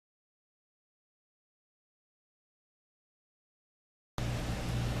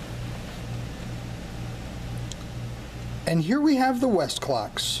And here we have the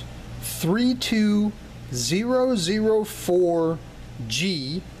Westclox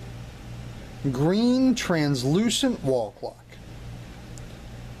 32004G green translucent wall clock.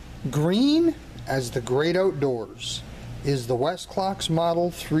 Green as the great outdoors is the Westclox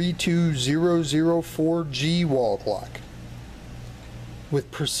Model 32004G wall clock. With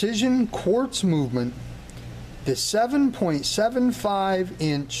precision quartz movement, the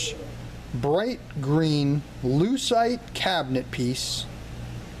 7.75-inch bright green lucite cabinet piece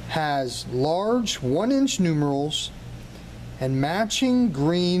has large 1-inch numerals and matching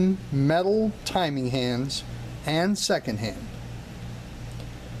green metal timing hands and second hand.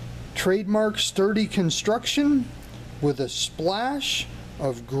 Trademark sturdy construction with a splash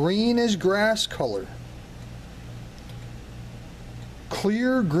of green as grass color.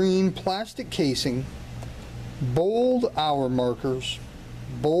 Clear green plastic casing, bold hour markers,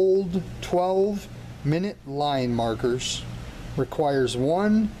 bold 12-minute line markers, requires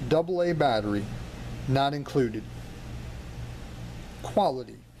one AA battery, not included.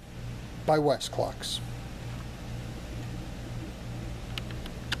 Quality by Westclox.